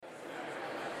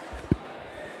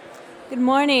Good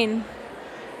morning.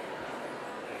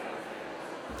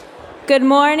 Good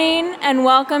morning and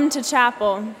welcome to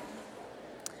chapel.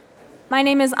 My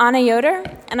name is Anna Yoder,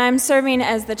 and I'm serving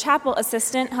as the chapel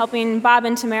assistant, helping Bob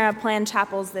and Tamara plan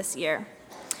chapels this year.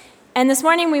 And this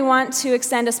morning we want to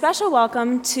extend a special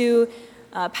welcome to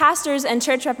pastors and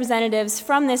church representatives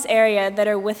from this area that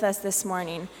are with us this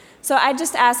morning. So I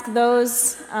just ask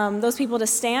those people to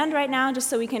stand right now just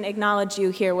so we can acknowledge you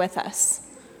here with us.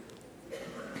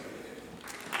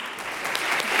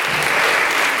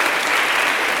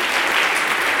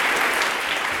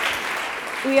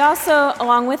 We also,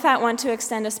 along with that, want to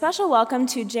extend a special welcome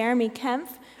to Jeremy Kempf,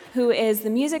 who is the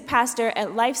music pastor at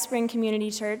LifeSpring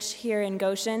Community Church here in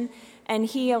Goshen, and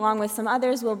he, along with some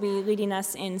others, will be leading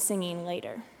us in singing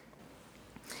later.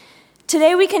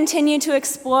 Today we continue to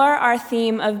explore our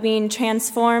theme of being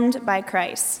transformed by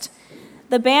Christ.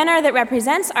 The banner that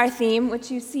represents our theme,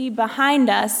 which you see behind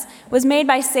us, was made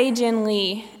by Se-Jin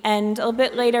Lee, and a little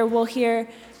bit later we'll hear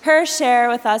her share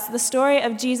with us the story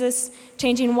of Jesus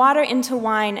changing water into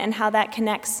wine and how that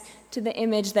connects to the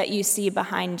image that you see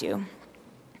behind you.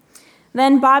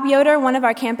 Then Bob Yoder, one of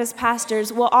our campus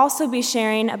pastors, will also be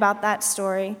sharing about that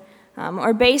story,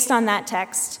 or based on that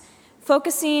text,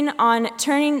 focusing on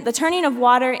the turning of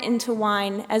water into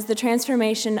wine as the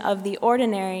transformation of the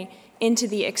ordinary into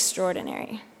the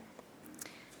extraordinary.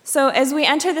 So as we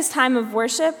enter this time of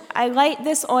worship, I light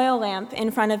this oil lamp in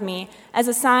front of me as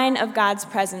a sign of God's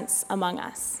presence among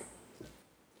us.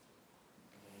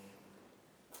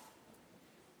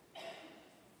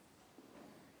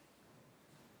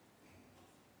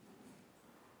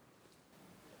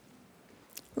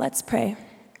 Let's pray.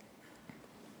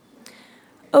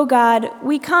 O God,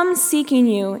 we come seeking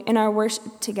you in our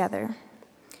worship together.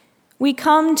 We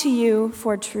come to you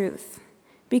for truth,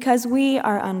 because we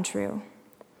are untrue.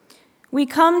 We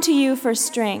come to you for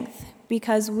strength,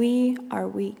 because we are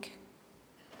weak.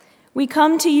 We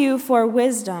come to you for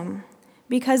wisdom,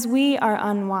 because we are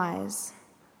unwise.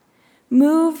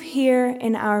 Move here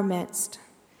in our midst.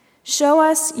 Show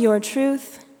us your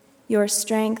truth, your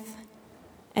strength,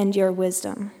 and your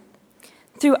wisdom.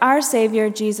 Through our Savior,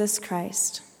 Jesus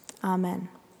Christ. Amen.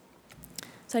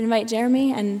 So I invite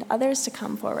Jeremy and others to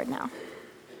come forward now.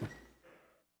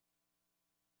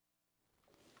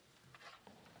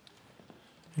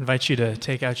 I invite you to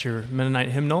take out your Mennonite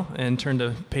hymnal and turn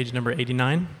to page number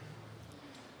 89.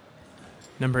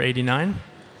 Number 89.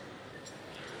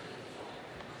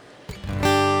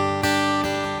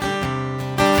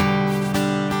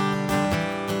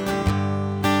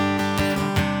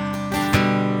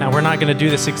 Now, we're not going to do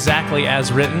this exactly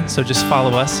as written, so just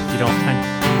follow us if you don't mind.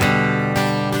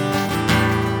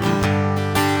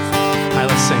 All right,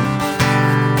 let's sing.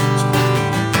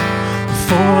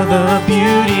 For the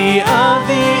beauty of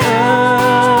the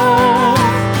earth,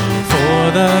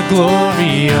 for the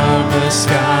glory of the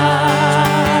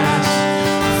skies,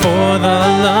 for the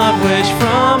love which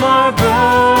from our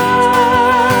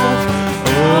birth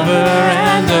over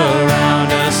and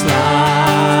around us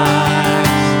lies.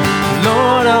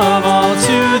 Lord of all,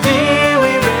 to thee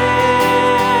we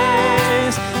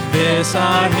raise this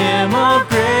our hymn of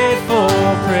grateful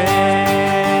praise.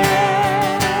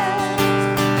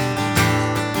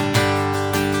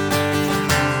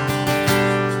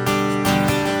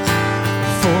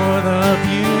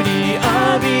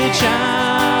 Hour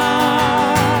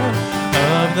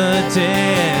of the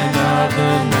day and of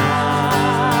the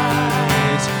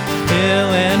night,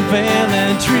 hill and vale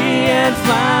and tree and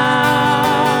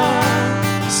flower,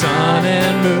 sun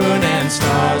and moon and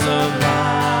stars of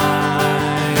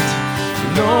light.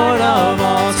 Lord of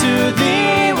all, to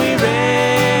thee we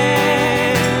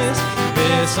raise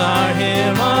this our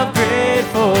hymn of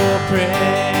grateful praise.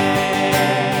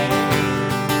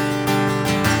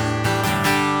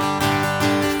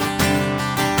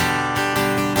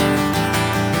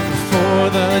 For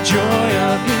the joy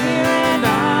of here and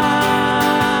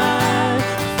I,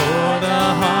 for the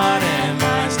heart and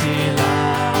mind's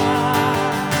delight,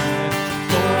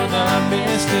 for the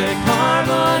mystic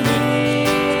harmony,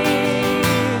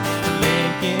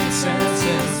 linking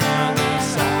senses on the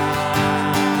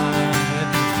side.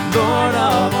 Lord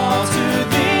of all, to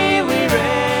thee we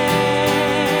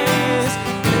raise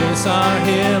this our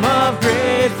hymn of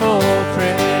grateful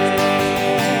praise.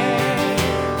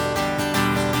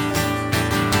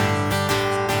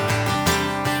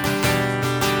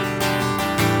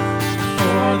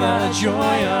 The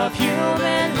joy of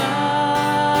human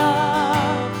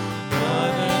love,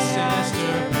 brother,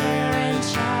 sister, parent,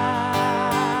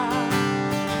 child,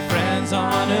 friends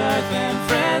on earth and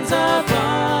friends above,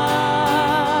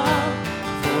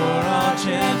 for all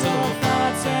gentle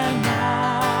thoughts and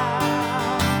mouths.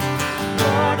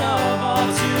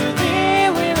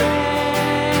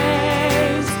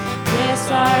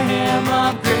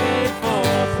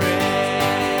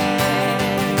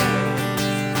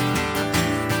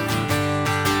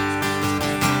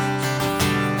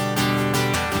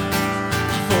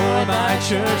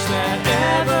 church that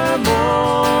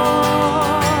evermore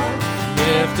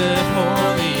lifteth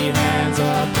holy hands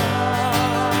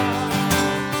above,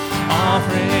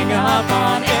 offering up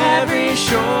on every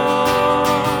shore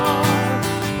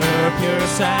her pure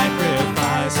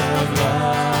sacrifice of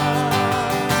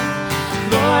love.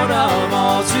 Lord of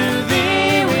all, to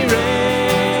thee we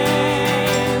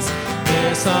raise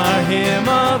this our hymn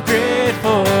of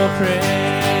grateful praise.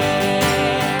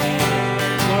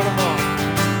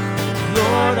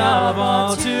 Lord of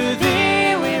all, to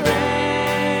thee we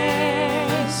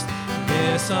raise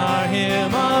this our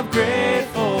hymn of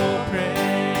grateful praise.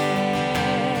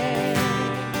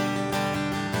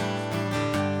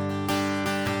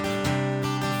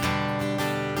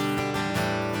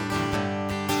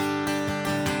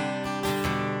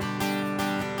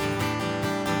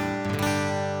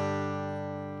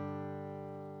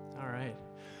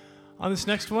 On this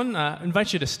next one, I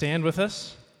invite you to stand with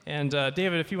us. And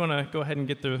David, if you want to go ahead and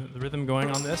get the rhythm going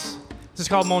on this. This is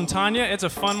called Montaña. It's a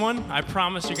fun one. I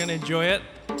promise you're going to enjoy it.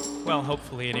 Well,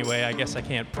 hopefully anyway. I guess I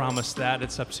can't promise that.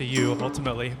 It's up to you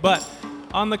ultimately. But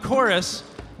on the chorus,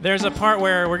 there's a part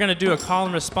where we're going to do a call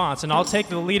and response. And I'll take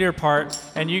the leader part,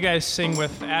 and you guys sing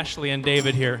with Ashley and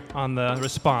David here on the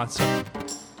response. So,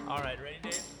 all right, ready,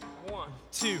 Dave? 1,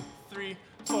 2, 3,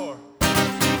 4.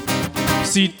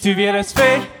 Si tuvieras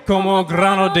fe como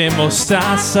grano de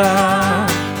mostaza,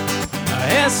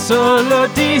 eso lo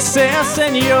dice el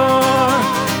Señor.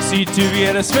 Si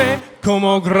tuvieras fe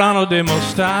como grano de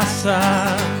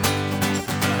mostaza,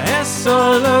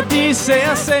 eso lo dice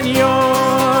el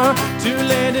Señor. Tú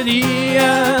le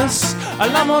dirías a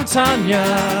la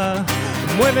montaña,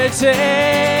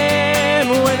 muévete,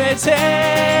 muévete.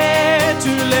 Tú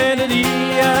le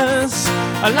dirías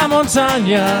a la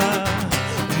montaña,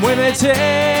 muévete,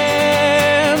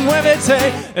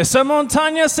 muévete, esa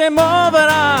montaña se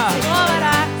moverá. Se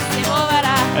moverá, se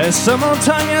moverá. Esa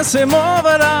montaña se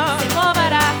moverá. Se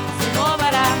moverá, se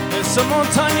moverá. Esa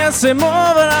montaña se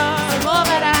moverá. Se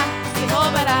moverá, se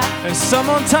moverá. Esa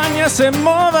montaña se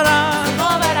moverá. Se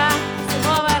moverá, se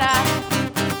moverá.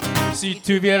 Si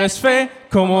tuvieras fe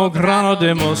como grano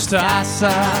de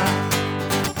mostaza,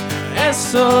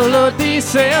 eso lo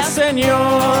dice el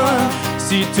Señor.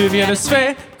 Si tuvieras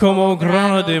fe como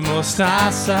grano de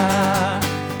mostaza,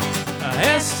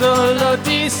 eso lo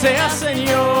dice el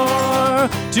Señor.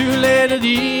 Tú le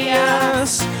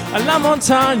dirías a la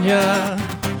montaña,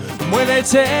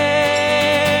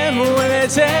 muévete,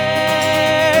 muévete.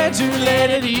 Tú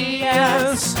le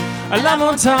dirías a la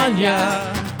montaña,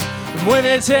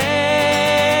 muévete,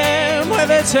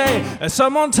 muévete. Esa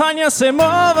montaña se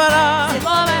moverá. Se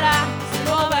moverá, se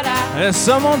moverá.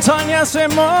 Esa montaña se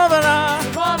moverá. Se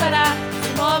moverá,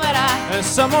 se moverá.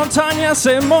 Esa montaña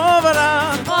se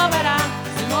moverá. Se moverá,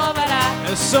 se moverá.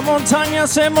 Esa montaña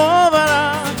se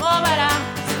moverá. Se moverá,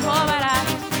 se moverá.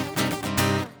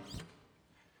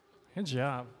 Good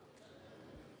job.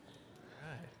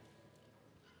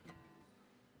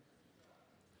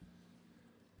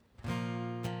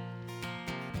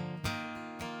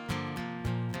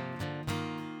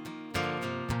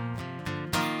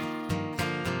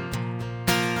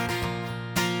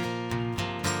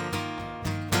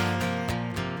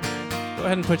 Go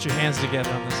ahead and put your hands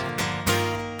together on this one.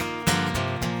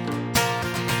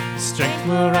 Strength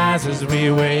will rise as we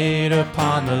wait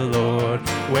upon the Lord.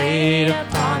 Wait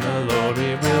upon the Lord.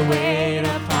 We will wait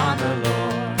upon the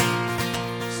Lord.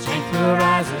 Strength will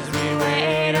rise as we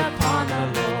wait upon the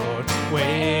Lord.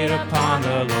 Wait upon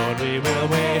the Lord. We will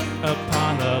wait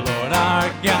upon the Lord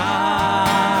our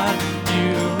God.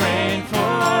 You reign forever.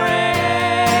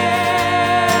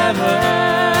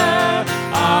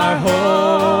 Our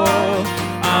hope,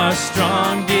 our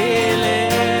strong deliverer.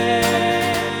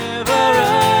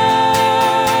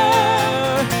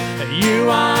 You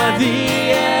are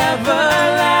the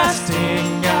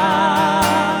everlasting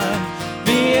God,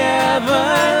 the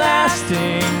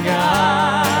everlasting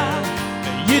God.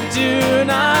 You do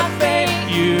not faint,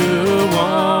 you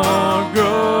won't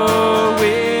grow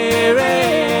weary.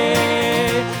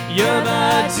 You're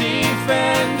the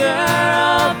defender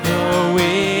of the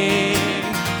weak.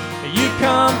 You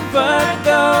comfort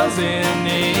those in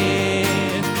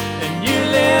need, and you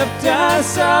lift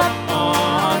us up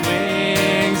on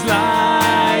wings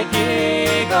like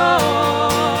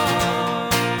eagles.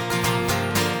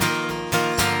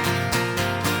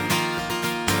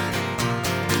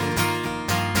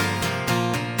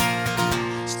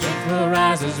 Strength will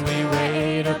rise as we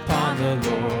wait upon the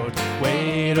Lord.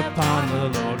 Wait upon the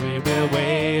Lord. We will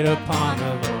wait upon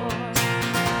the Lord.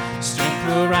 Strength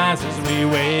will rise as we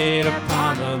wait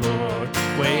upon the Lord.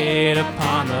 Wait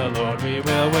upon the Lord. We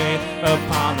will wait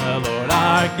upon the Lord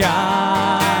our our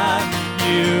God,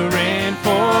 you reign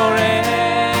forever.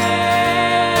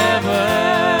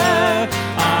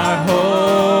 Our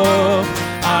hope,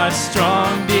 our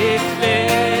strong deliverer.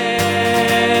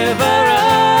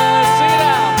 Sing it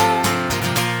out.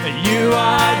 You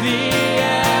are the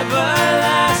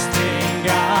everlasting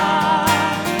God,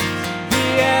 the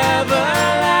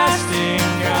everlasting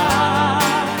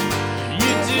God.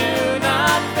 You do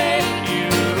not think you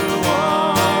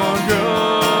won't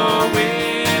grow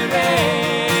weary.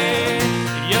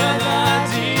 You're the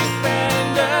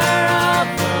defender of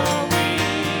the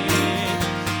weak.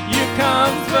 You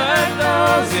comfort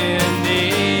those in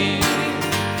need.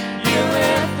 You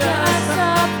lift us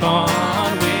up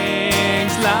on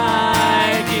wings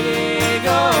like eagles.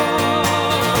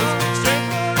 Strength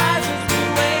will rise as we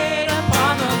wait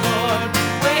upon the Lord.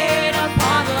 Wait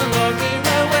upon the Lord. We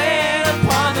will wait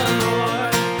upon the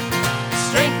Lord.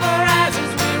 Strength will rise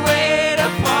as we wait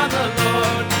upon the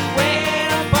Lord. Wait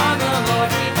upon the Lord.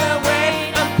 We will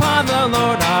wait upon the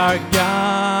Lord our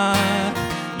God.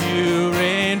 You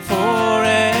reign forever.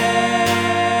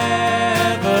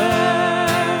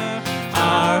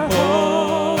 Our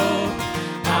hope,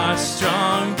 our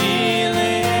strong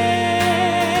deliverer.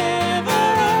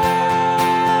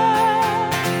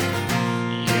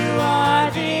 You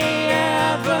are the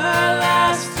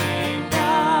everlasting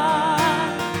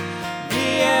God, the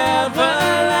everlasting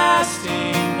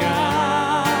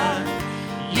God.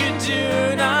 You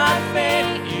do not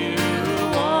faint, you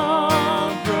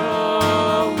won't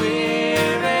grow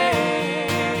weary.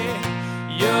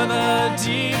 You're the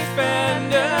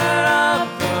defender of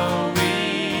the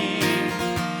weak.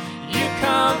 You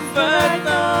comfort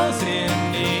those in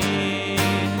need.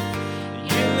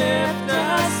 You lift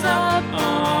us up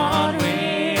on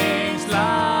wings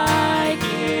like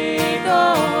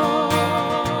eagles.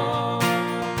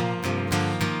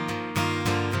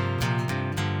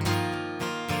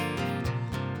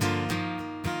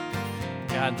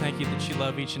 God, thank you that you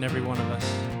love each and every one of us.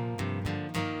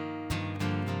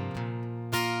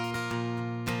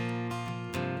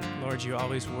 Lord, you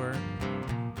always were,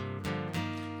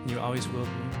 and you always will be.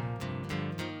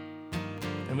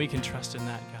 And we can trust in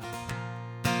that, God.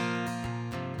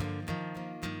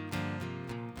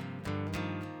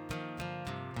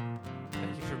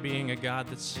 Thank you for being a God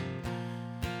that's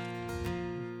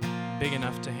big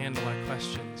enough to handle our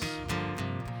questions.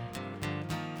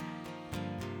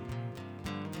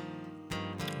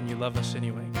 And you love us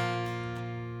anyway.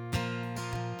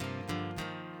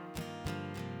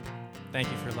 Thank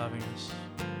you for loving us.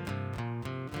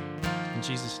 In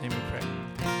Jesus' name we pray.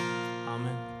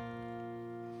 Amen.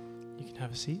 You can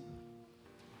have a seat.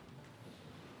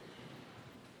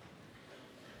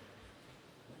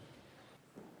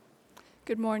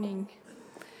 Good morning.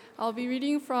 I'll be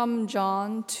reading from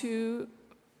John 2,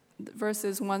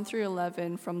 verses 1 through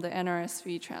 11 from the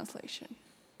NRSV translation.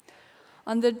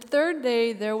 On the third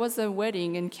day, there was a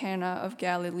wedding in Cana of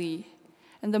Galilee,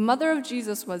 and the mother of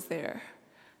Jesus was there.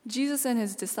 Jesus and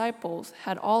his disciples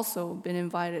had also been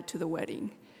invited to the wedding.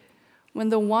 When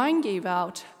the wine gave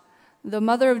out, the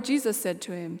mother of Jesus said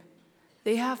to him,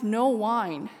 "They have no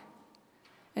wine."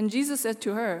 And Jesus said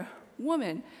to her,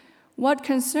 "Woman, what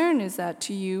concern is that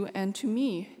to you and to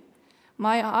me?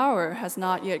 My hour has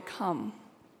not yet come."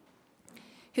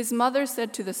 His mother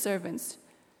said to the servants,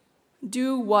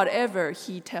 "Do whatever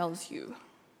he tells you."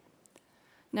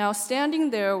 Now standing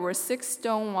there were 6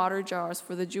 stone water jars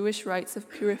for the Jewish rites of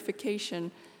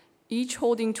purification, each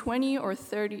holding 20 or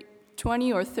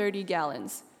 30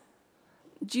 gallons.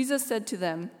 Jesus said to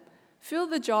them, "Fill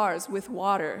the jars with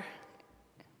water,"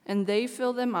 and they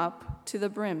filled them up to the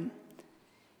brim.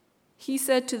 He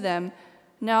said to them,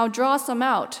 "Now draw some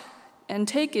out and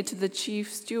take it to the chief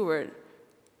steward."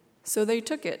 So they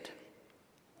took it.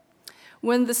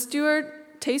 When the steward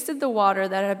tasted the water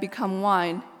that had become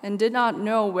wine and did not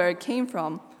know where it came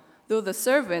from, though the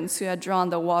servants who had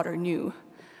drawn the water knew,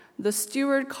 the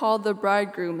steward called the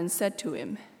bridegroom and said to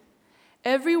him,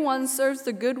 "Everyone serves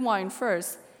the good wine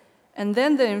first, and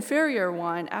then the inferior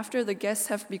wine after the guests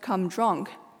have become drunk.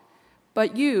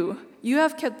 But you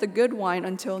have kept the good wine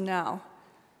until now."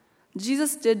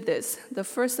 Jesus did this, the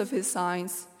first of his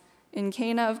signs, in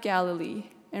Cana of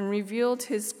Galilee, and revealed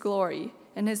his glory,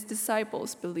 and his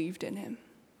disciples believed in him.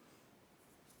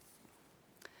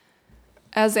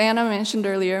 As Anna mentioned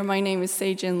earlier, my name is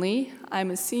Se-Jin Lee.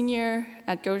 I'm a senior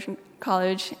at Goshen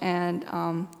College and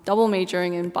double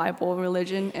majoring in Bible,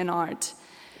 religion, and art.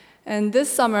 And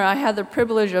this summer, I had the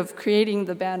privilege of creating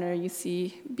the banner you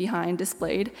see behind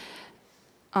displayed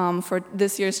for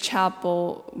this year's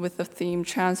chapel with the theme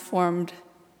Transformed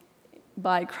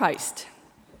by Christ.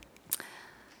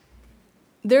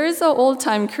 There is an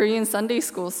old-time Korean Sunday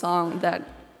school song that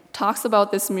talks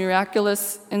about this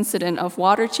miraculous incident of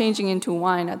water changing into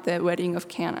wine at the wedding of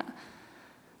Cana.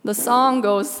 The song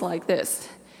goes like this.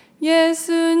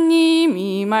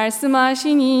 예수님이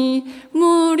말씀하시니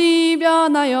물이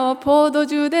변하여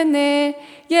포도주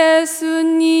됐네.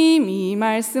 예수님이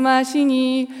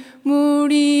말씀하시니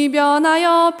물이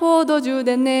변하여 포도주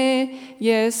됐네.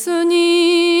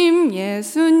 예수님,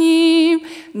 예수님,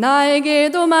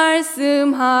 나에게도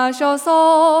말씀하셔서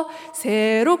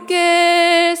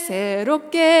새롭게,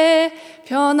 새롭게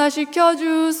변화시켜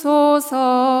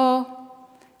주소서.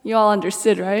 You all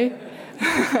understood, right?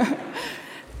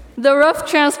 The rough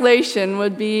translation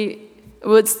would be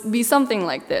something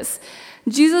like this.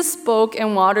 Jesus spoke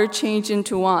and water changed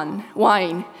into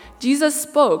wine. Jesus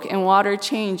spoke and water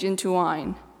changed into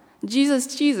wine. Jesus,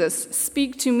 Jesus,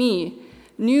 speak to me.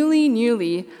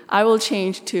 Newly, I will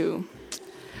change too.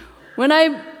 When I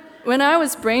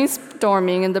was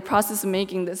brainstorming in the process of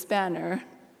making this banner,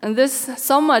 and this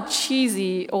somewhat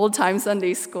cheesy old-time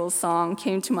Sunday school song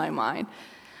came to my mind.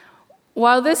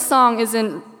 While this song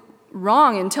isn't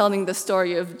wrong in telling the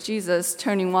story of Jesus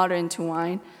turning water into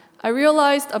wine, I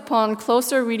realized upon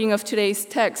closer reading of today's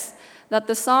text that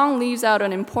the song leaves out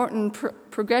an important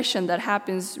progression that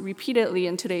happens repeatedly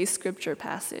in today's scripture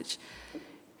passage.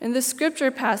 In the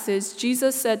scripture passage,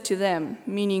 Jesus said to them,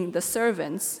 meaning the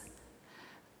servants,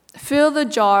 "Fill the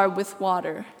jar with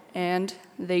water," and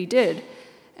they did.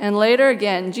 And later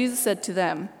again, Jesus said to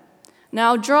them,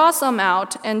 "Now draw some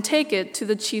out and take it to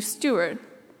the chief steward."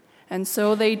 And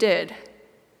so they did.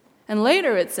 And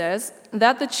later it says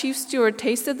that the chief steward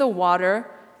tasted the water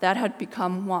that had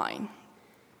become wine.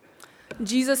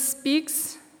 Jesus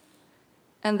speaks,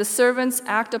 and the servants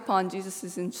act upon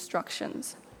Jesus'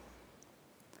 instructions.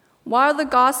 While the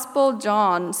Gospel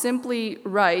John simply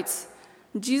writes,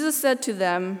 Jesus said to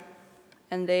them,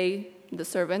 and they, the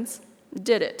servants,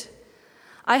 did it.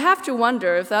 I have to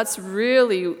wonder if that's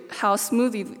really how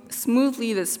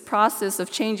smoothly this process of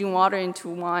changing water into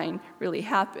wine really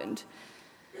happened.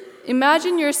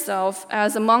 Imagine yourself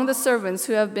as among the servants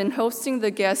who have been hosting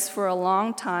the guests for a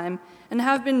long time and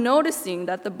have been noticing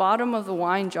that the bottom of the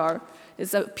wine jar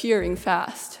is appearing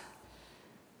fast.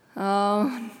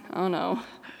 Oh no.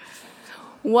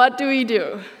 What do we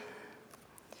do?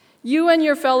 You and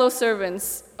your fellow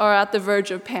servants are at the verge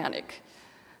of panic.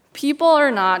 People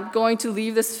are not going to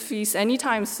leave this feast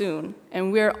anytime soon,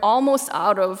 and we're almost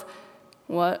out of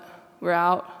what? We're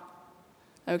out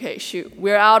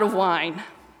of wine.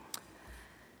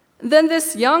 Then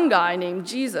this young guy named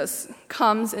Jesus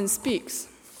comes and speaks.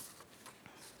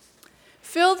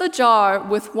 Fill the jar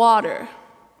with water.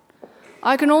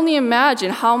 I can only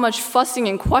imagine how much fussing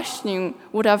and questioning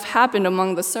would have happened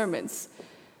among the servants.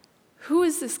 Who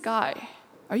is this guy?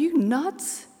 Are you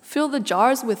nuts? Fill the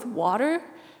jars with water?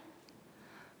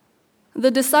 The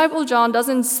disciple John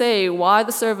doesn't say why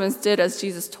the servants did as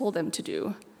Jesus told them to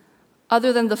do,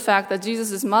 other than the fact that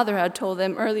Jesus' mother had told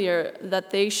them earlier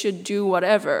that they should do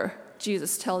whatever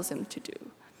Jesus tells them to do.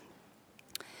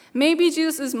 Maybe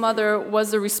Jesus' mother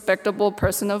was a respectable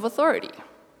person of authority.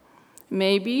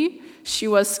 Maybe she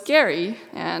was scary,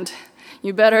 and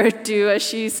you better do as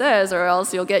she says or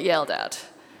else you'll get yelled at.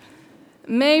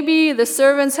 Maybe the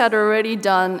servants had already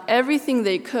done everything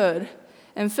they could,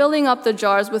 and filling up the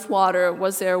jars with water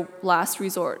was their last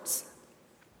resort.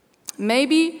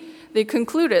 Maybe they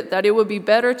concluded that it would be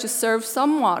better to serve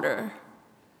some water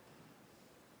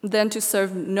than to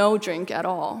serve no drink at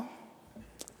all.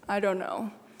 I don't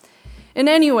know. In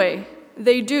any way,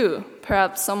 they do,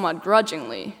 perhaps somewhat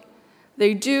grudgingly,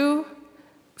 they do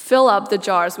fill up the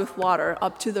jars with water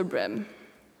up to the brim.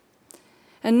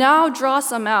 And now draw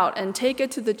some out and take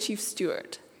it to the chief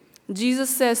steward. Jesus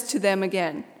says to them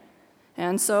again.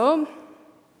 And so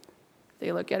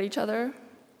they look at each other,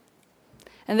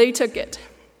 and they took it.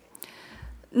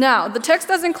 Now, the text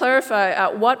doesn't clarify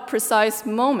at what precise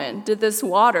moment did this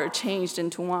water change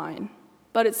into wine,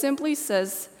 but it simply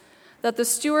says that the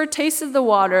steward tasted the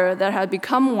water that had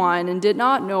become wine and did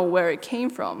not know where it came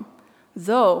from,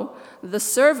 though the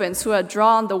servants who had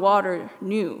drawn the water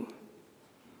knew.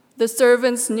 The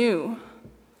servants knew.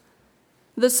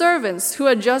 The servants who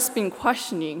had just been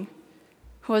questioning,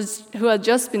 who had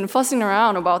just been fussing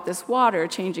around about this water,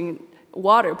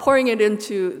 pouring it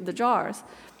into the jars,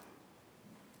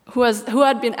 who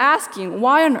had been asking,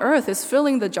 why on earth is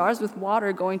filling the jars with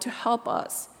water going to help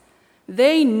us?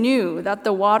 They knew that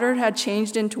the water had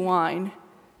changed into wine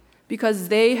because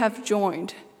they have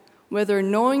joined, whether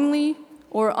knowingly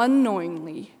or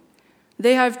unknowingly,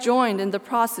 they have joined in the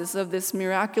process of this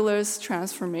miraculous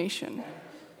transformation.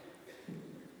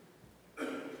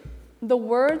 The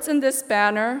words in this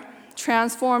banner,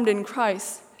 transformed in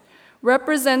Christ,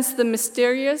 represents the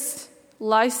mysterious,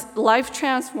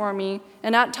 life-transforming,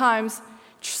 and at times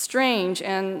strange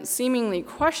and seemingly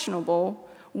questionable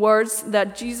words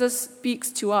that Jesus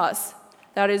speaks to us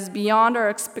that is beyond our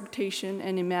expectation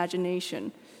and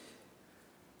imagination.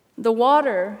 The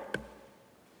water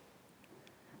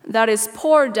that is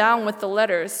poured down with the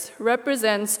letters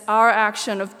represents our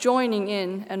action of joining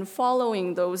in and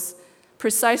following those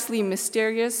precisely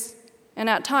mysterious and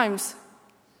at times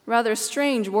rather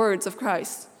strange words of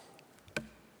Christ.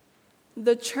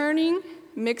 The churning,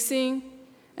 mixing,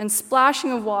 and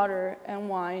splashing of water and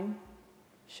wine,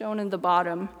 shown in the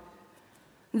bottom,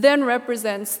 then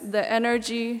represents the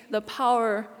energy, the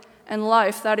power, and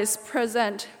life that is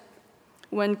present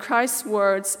when Christ's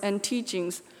words and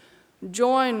teachings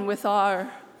join with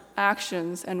our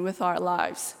actions and with our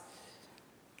lives.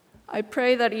 I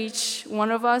pray that each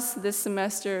one of us this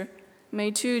semester may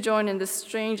too join in this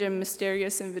strange and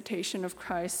mysterious invitation of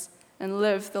Christ and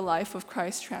live the life of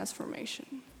Christ's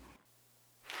transformation.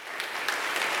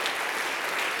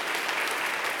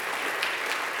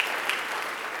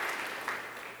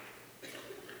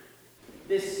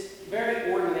 This very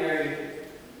ordinary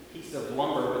piece of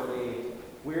lumber with a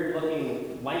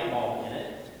weird-looking light bulb in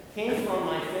it came from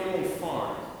my family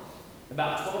farm.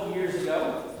 About 12 years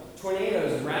ago,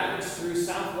 tornadoes ravaged through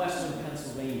southwestern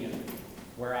Pennsylvania,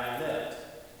 where I lived.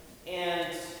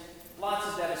 And lots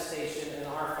of devastation, and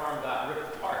our farm got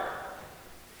ripped apart.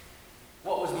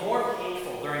 What was more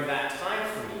painful during that time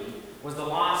for me was the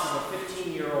loss of a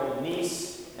 15-year-old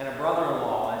niece and a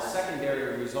brother-in-law as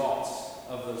secondary results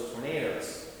of those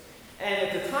tornadoes. And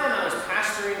at the time, I was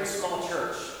pastoring a small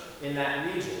church in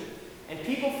that region. And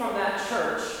people from that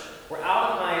church were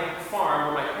out at my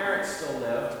farm, where my parents still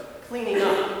lived, cleaning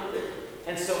up.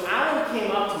 And so Alan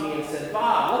came up to me and said,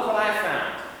 "Bob, look what I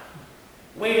found.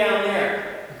 Way down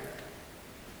there."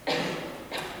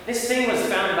 This thing was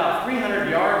found about 300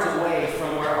 yards away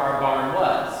from where our barn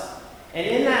was. And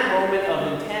in that moment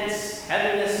of intense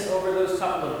heaviness over those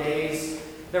couple of days,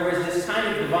 there was this kind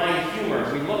of divine humor.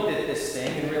 We looked at this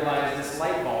thing and realized this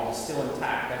light bulb is still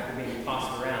intact after being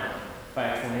tossed around by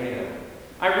a tornado.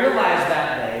 I realized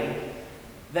that day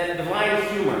that divine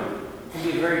humor can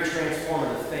be a very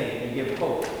transformative thing and give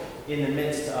hope in the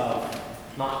midst of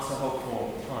not so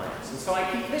hopeful times. And so I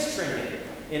keep this trinket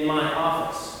in my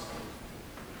office.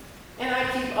 And I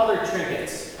keep other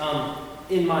trinkets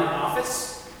in my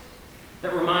office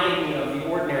that remind me of the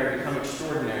ordinary become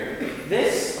extraordinary.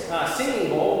 This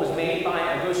singing bowl was made by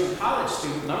a Goshen College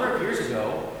student a number of years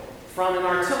ago from an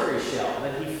artillery shell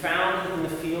that he found in the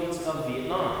fields of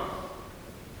Vietnam.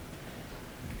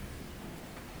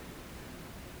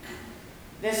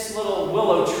 This little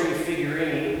willow tree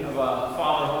figurine of a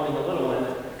father holding a little one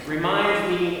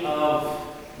reminds me of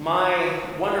my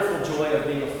wonderful joy of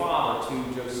being a father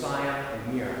to Josiah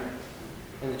and Mira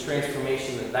and the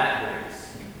transformation that that brings.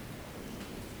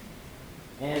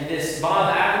 And this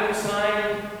Bob Avenue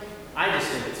sign, I just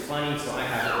think it's funny, so I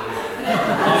have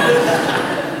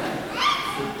it.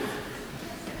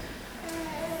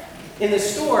 In the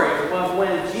story of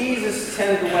when Jesus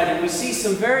attended the wedding, we see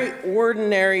some very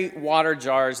ordinary water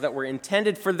jars that were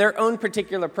intended for their own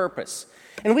particular purpose.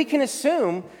 And we can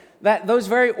assume that those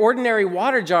very ordinary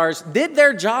water jars did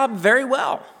their job very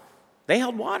well. They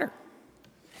held water.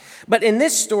 But in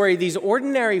this story, these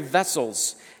ordinary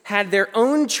vessels had their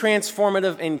own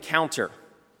transformative encounter.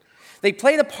 They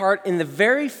played a part in the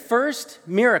very first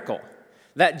miracle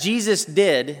that Jesus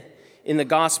did in the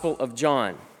Gospel of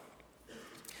John.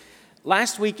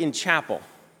 Last week in chapel,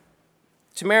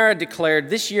 Tamara declared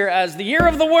this year as the year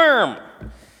of the worm.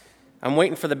 I'm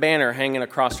waiting for the banner hanging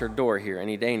across her door here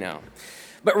any day now.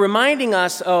 But reminding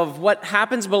us of what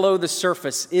happens below the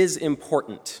surface is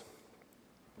important.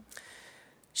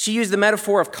 She used the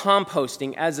metaphor of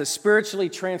composting as a spiritually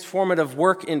transformative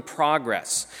work in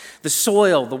progress. The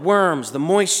soil, the worms, the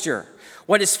moisture,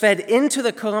 what is fed into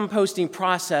the composting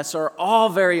process are all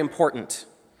very important.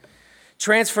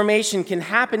 Transformation can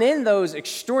happen in those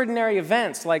extraordinary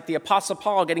events like the Apostle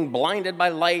Paul getting blinded by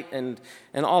light and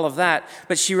all of that.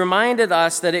 But she reminded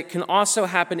us that it can also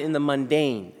happen in the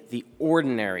mundane, the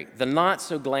ordinary, the not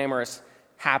so glamorous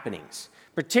happenings,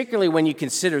 particularly when you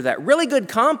consider that really good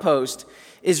compost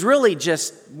is really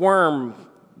just worm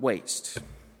waste.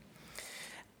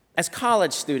 As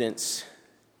college students,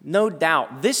 no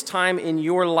doubt this time in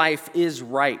your life is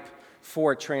ripe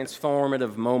for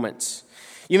transformative moments.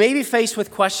 You may be faced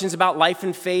with questions about life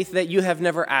and faith that you have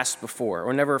never asked before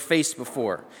or never faced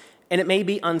before, and it may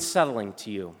be unsettling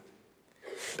to you.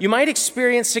 You might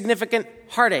experience significant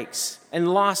heartaches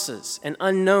and losses and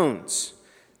unknowns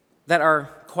that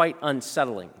are quite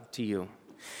unsettling to you.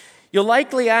 You'll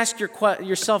likely ask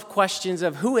yourself questions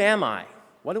of, who am I?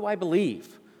 What do I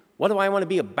believe? What do I want to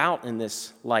be about in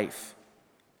this life?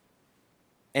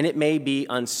 And it may be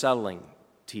unsettling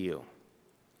to you.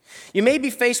 You may be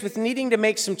faced with needing to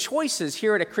make some choices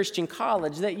here at a Christian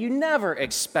college that you never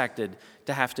expected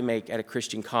to have to make at a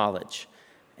Christian college.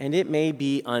 And it may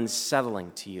be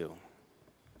unsettling to you.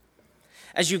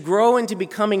 As you grow into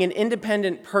becoming an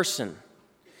independent person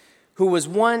who was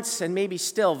once and maybe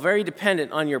still very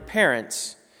dependent on your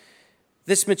parents,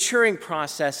 this maturing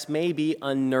process may be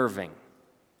unnerving.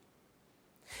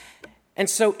 And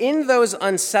so in those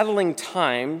unsettling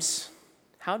times,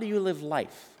 how do you live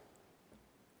life?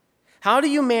 How do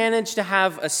you manage to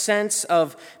have a sense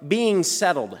of being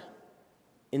settled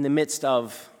in the midst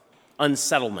of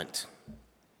unsettlement?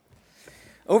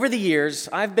 Over the years,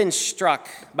 I've been struck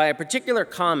by a particular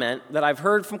comment that I've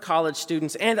heard from college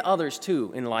students and others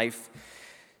too in life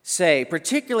say,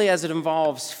 particularly as it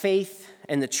involves faith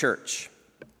and the church.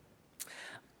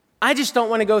 I just don't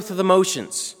want to go through the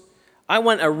motions. I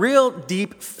want a real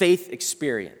deep faith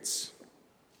experience.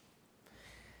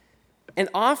 And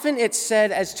often it's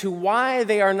said as to why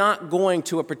they are not going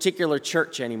to a particular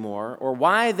church anymore, or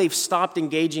why they've stopped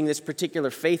engaging this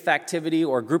particular faith activity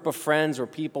or group of friends or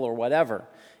people or whatever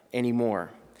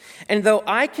anymore. And though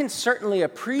I can certainly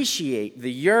appreciate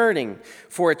the yearning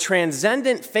for a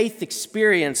transcendent faith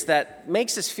experience that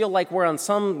makes us feel like we're on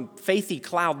some faithy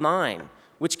cloud nine,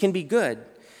 which can be good,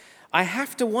 I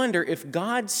have to wonder if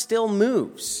God still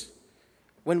moves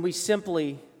when we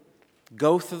simply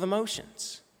go through the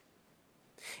motions.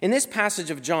 In this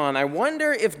passage of John, I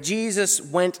wonder if Jesus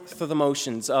went through the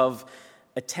motions of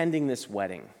attending this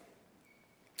wedding.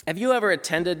 Have you ever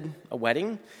attended a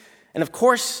wedding? And of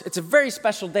course, it's a very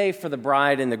special day for the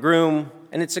bride and the groom,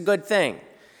 and it's a good thing.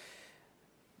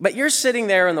 But you're sitting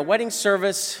there in the wedding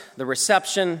service, the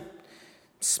reception,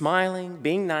 smiling,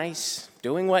 being nice,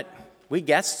 doing what we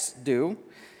guests do,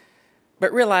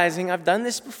 but realizing I've done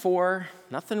this before,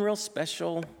 nothing real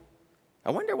special.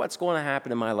 I wonder what's going to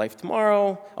happen in my life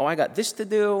tomorrow. Oh, I got this to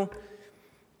do.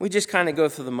 We just kind of go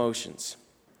through the motions.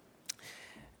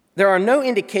 There are no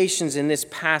indications in this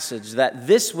passage that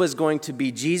this was going to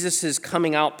be Jesus'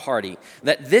 coming out party,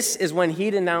 that this is when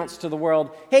he'd announce to the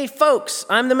world, hey folks,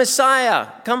 I'm the Messiah,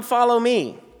 come follow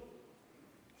me.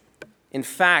 In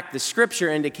fact, the scripture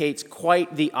indicates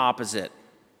quite the opposite.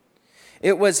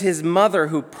 It was his mother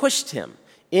who pushed him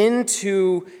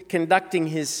into conducting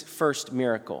his first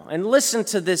miracle. And listen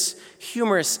to this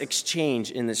humorous exchange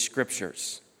in the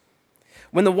scriptures.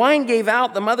 When the wine gave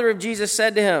out, the mother of Jesus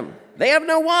said to him, they have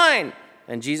no wine.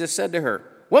 And Jesus said to her,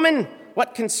 woman,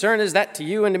 what concern is that to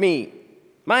you and to me?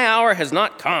 My hour has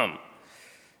not come.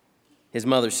 His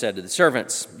mother said to the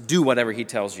servants, do whatever he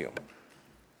tells you.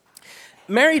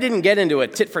 Mary didn't get into a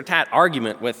tit-for-tat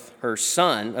argument with her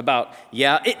son about,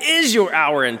 yeah, it is your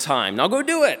hour and time. Now go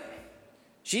do it.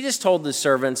 She just told the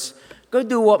servants, go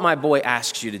do what my boy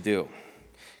asks you to do.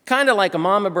 Kind of like a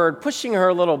mama bird pushing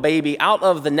her little baby out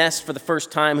of the nest for the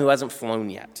first time who hasn't flown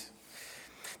yet.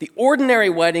 The ordinary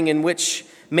wedding, in which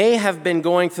may have been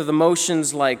going through the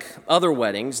motions like other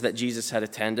weddings that Jesus had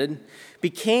attended,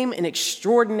 became an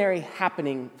extraordinary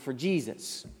happening for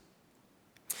Jesus.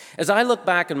 As I look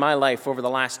back in my life over the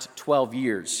last 12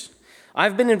 years,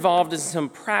 I've been involved in some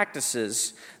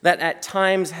practices that at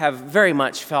times have very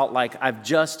much felt like I've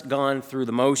just gone through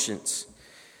the motions.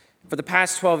 For the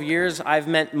past 12 years, I've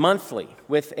met monthly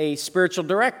with a spiritual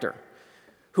director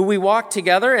who we walk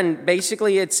together, and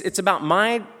basically it's about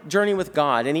my journey with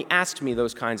God, and he asked me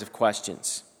those kinds of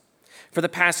questions. For the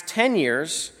past 10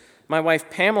 years, my wife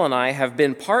Pamela and I have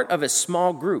been part of a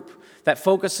small group that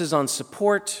focuses on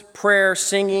support, prayer,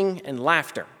 singing, and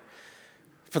laughter.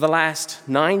 For the last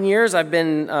 9 years, I've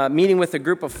been meeting with a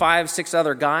group of 5-6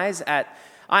 other guys at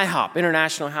IHOP,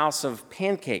 International House of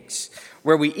Pancakes,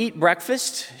 where we eat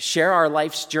breakfast, share our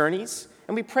life's journeys,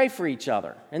 and we pray for each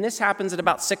other. And this happens at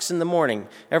about 6 in the morning,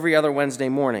 every other Wednesday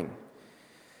morning.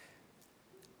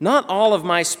 Not all of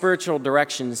my spiritual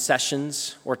direction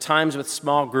sessions or times with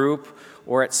small group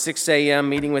or at 6 a.m.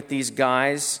 meeting with these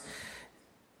guys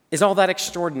is all that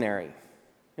extraordinary.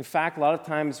 In fact, a lot of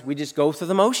times we just go through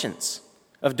the motions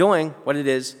of doing what it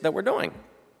is that we're doing.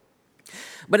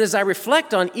 But as I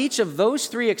reflect on each of those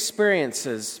 3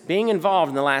 experiences being involved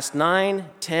in the last 9,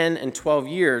 10, and 12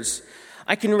 years,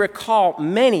 I can recall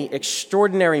many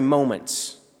extraordinary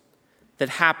moments that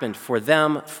happened for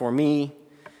them, for me,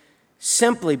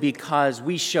 simply because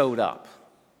we showed up.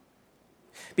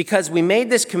 Because we made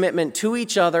this commitment to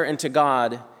each other and to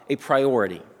God a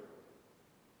priority.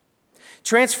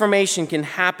 Transformation can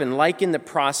happen like in the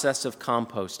process of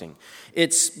composting.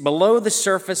 It's below the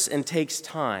surface and takes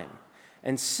time.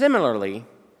 And similarly,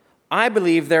 I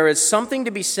believe there is something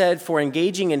to be said for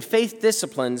engaging in faith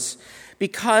disciplines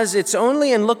because it's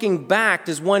only in looking back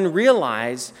does one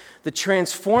realize the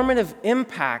transformative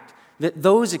impact that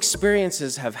those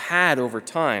experiences have had over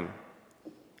time.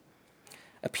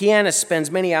 A pianist spends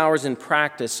many hours in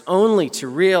practice only to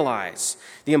realize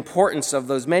the importance of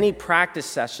those many practice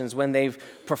sessions when they've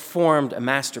performed a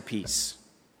masterpiece.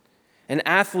 An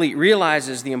athlete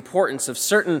realizes the importance of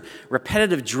certain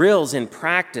repetitive drills in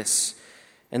practice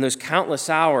and those countless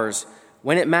hours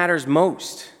when it matters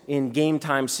most in game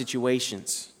time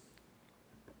situations.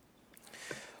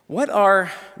 What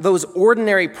are those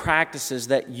ordinary practices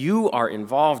that you are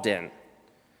involved in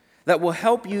that will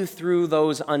help you through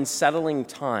those unsettling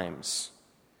times?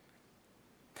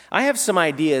 I have some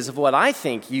ideas of what I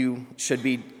think you should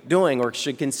be doing or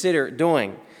should consider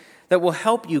doing that will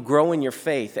help you grow in your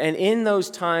faith and in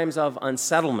those times of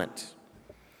unsettlement.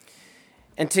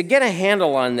 And to get a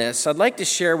handle on this, I'd like to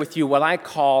share with you what I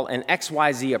call an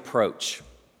XYZ approach.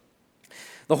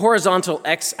 The horizontal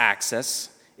x-axis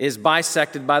is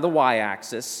bisected by the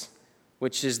y-axis,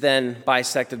 which is then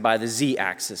bisected by the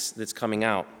z-axis that's coming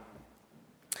out.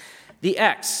 The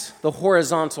x, the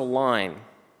horizontal line,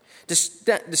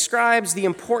 describes the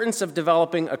importance of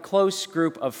developing a close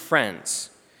group of friends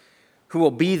who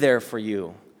will be there for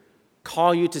you,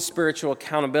 call you to spiritual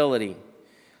accountability,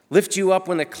 lift you up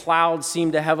when the clouds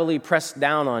seem to heavily press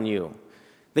down on you,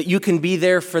 that you can be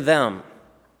there for them.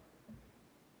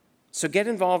 So get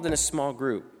involved in a small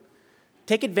group.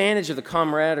 Take advantage of the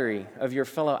camaraderie of your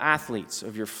fellow athletes,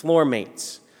 of your floor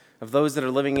mates, of those that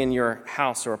are living in your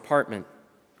house or apartment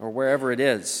or wherever it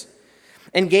is.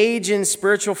 Engage in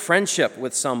spiritual friendship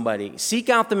with somebody. Seek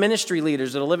out the ministry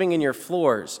leaders that are living in your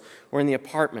floors or in the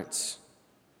apartments.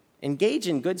 Engage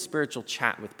in good spiritual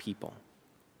chat with people.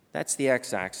 That's the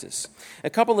x-axis. A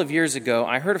couple of years ago,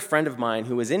 I heard a friend of mine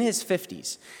who was in his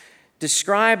 50s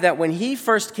describe that when he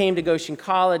first came to Goshen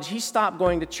College, he stopped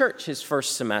going to church his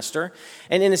first semester.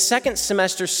 And in his second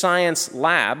semester science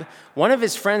lab, one of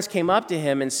his friends came up to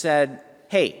him and said,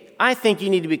 "Hey, I think you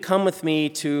need to come with me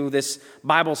to this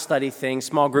Bible study thing,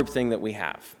 small group thing that we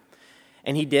have."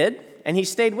 And he did, and he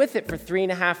stayed with it for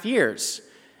 3.5 years.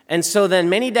 And so then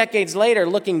many decades later,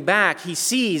 looking back, he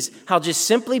sees how just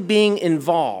simply being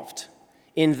involved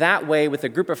in that way with a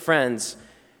group of friends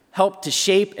helped to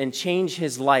shape and change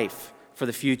his life for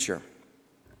the future.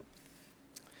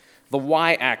 The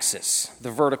y-axis, the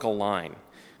vertical line,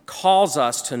 calls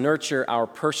us to nurture our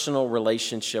personal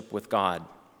relationship with God.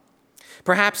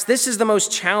 Perhaps this is the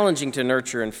most challenging to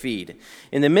nurture and feed.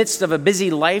 In the midst of a busy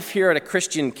life here at a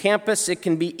Christian campus, it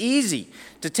can be easy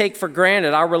to take for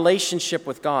granted our relationship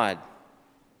with God.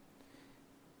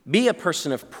 Be a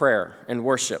person of prayer and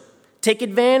worship. Take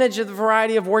advantage of the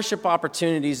variety of worship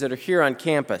opportunities that are here on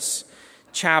campus.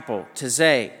 Chapel,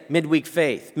 Taizé, midweek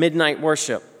faith, midnight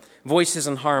worship, voices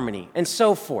in harmony, and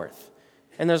so forth.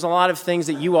 And there's a lot of things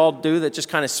that you all do that just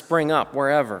kind of spring up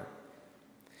wherever.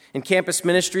 In campus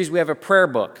ministries, we have a prayer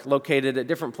book located at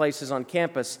different places on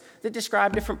campus that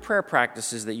describe different prayer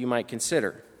practices that you might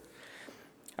consider.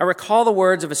 I recall the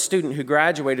words of a student who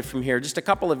graduated from here just a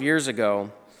couple of years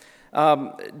ago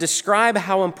describe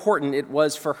how important it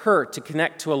was for her to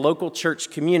connect to a local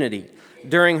church community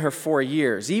during her 4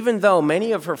 years, even though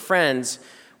many of her friends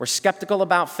were skeptical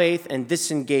about faith and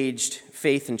disengaged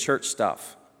faith and church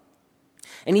stuff.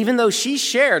 And even though she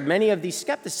shared many of these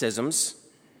skepticisms,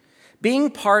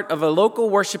 being part of a local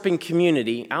worshiping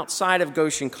community outside of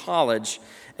Goshen College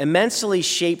immensely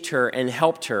shaped her and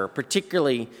helped her,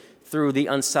 particularly through the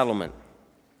unsettlement.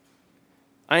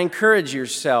 I encourage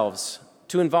yourselves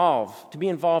to be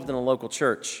involved in a local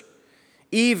church,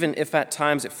 even if at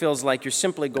times it feels like you're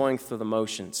simply going through the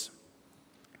motions.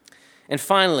 And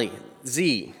finally,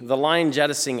 Z, the line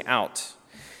jettisoning out,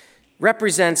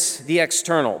 represents the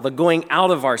external, the going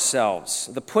out of ourselves,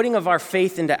 the putting of our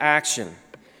faith into action.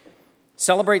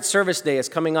 Celebrate Service Day is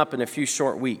coming up in a few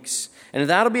short weeks, and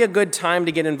that'll be a good time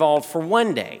to get involved for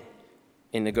one day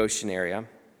in the Goshen area.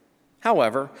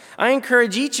 However, I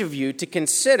encourage each of you to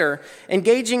consider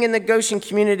engaging in the Goshen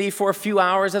community for a few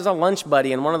hours as a lunch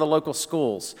buddy in one of the local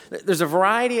schools. There's a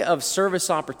variety of service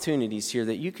opportunities here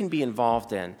that you can be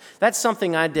involved in. That's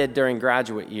something I did during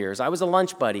graduate years. I was a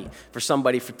lunch buddy for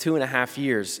somebody for 2.5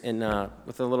 years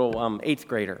with a little 8th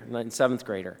grader and 7th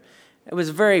grader. It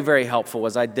was very, very helpful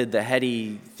as I did the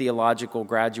heady theological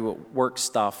graduate work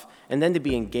stuff, and then to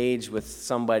be engaged with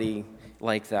somebody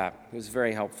like that. It was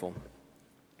very helpful.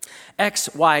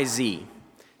 XYZ.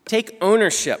 Take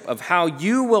ownership of how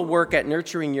you will work at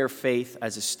nurturing your faith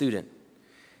as a student.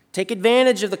 Take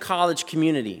advantage of the college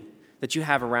community that you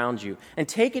have around you, and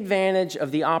take advantage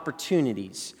of the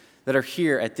opportunities that are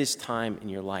here at this time in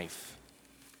your life.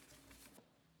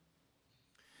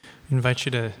 I invite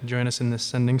you to join us in this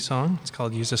sending song. It's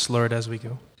called Use Us, Lord, As We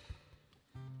Go.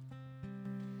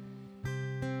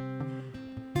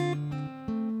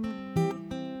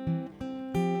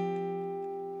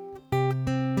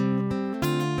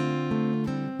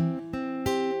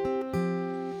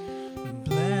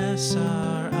 Bless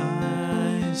our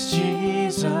eyes,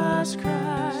 Jesus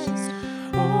Christ,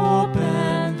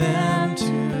 open them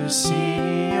to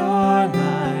see your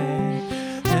light.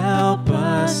 Help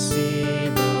us see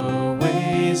the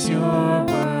ways you're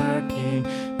working.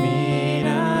 Meet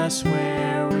us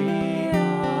where we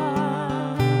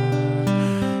are.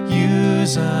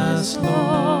 Use us,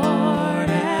 Lord,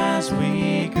 as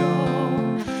we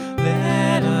go.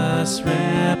 Let us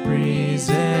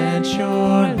represent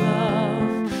your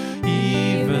love,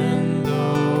 even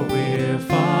though we're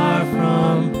far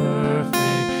from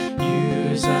perfect.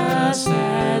 Use us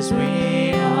as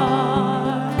we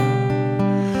are.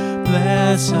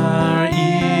 Bless our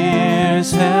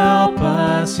ears, help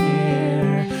us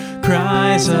hear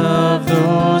cries of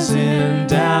those in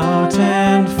doubt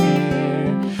and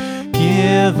fear.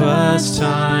 Give us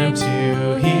time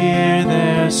to hear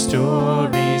their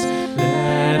stories.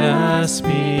 Let us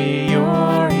be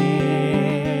your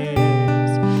ears.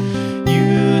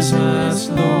 Use us,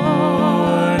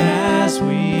 Lord, as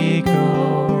we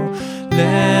go.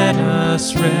 Let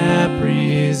us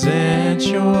represent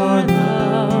your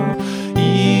love,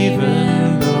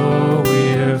 even though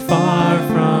we're far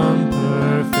from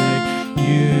perfect.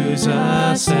 Use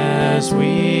us as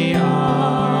we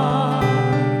are.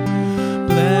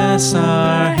 Bless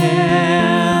our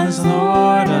hands,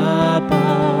 Lord,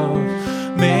 above.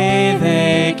 May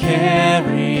they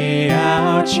carry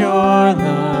out your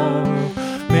love.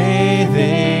 May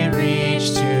they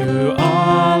reach to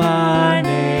all our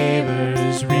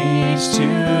neighbors, reach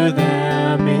to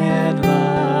them in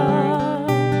love.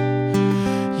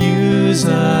 Use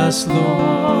us,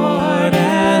 Lord,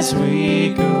 as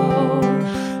we go.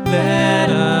 Let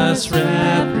us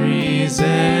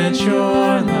represent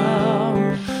your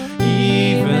love,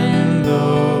 even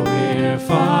though we're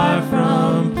far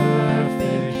from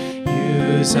perfect.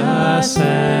 Use us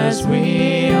as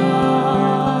we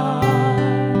are.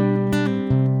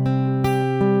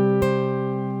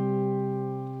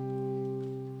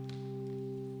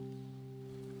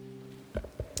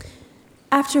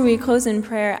 After we close in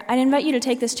prayer, I'd invite you to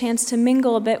take this chance to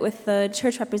mingle a bit with the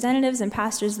church representatives and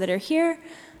pastors that are here,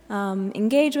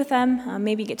 engage with them,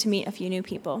 maybe get to meet a few new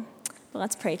people. But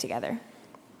let's pray together.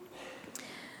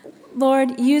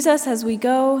 Lord, use us as we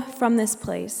go from this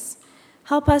place.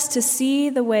 Help us to see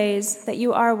the ways that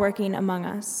you are working among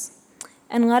us,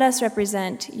 and let us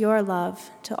represent your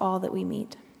love to all that we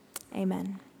meet.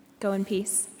 Amen. Go in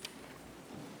peace.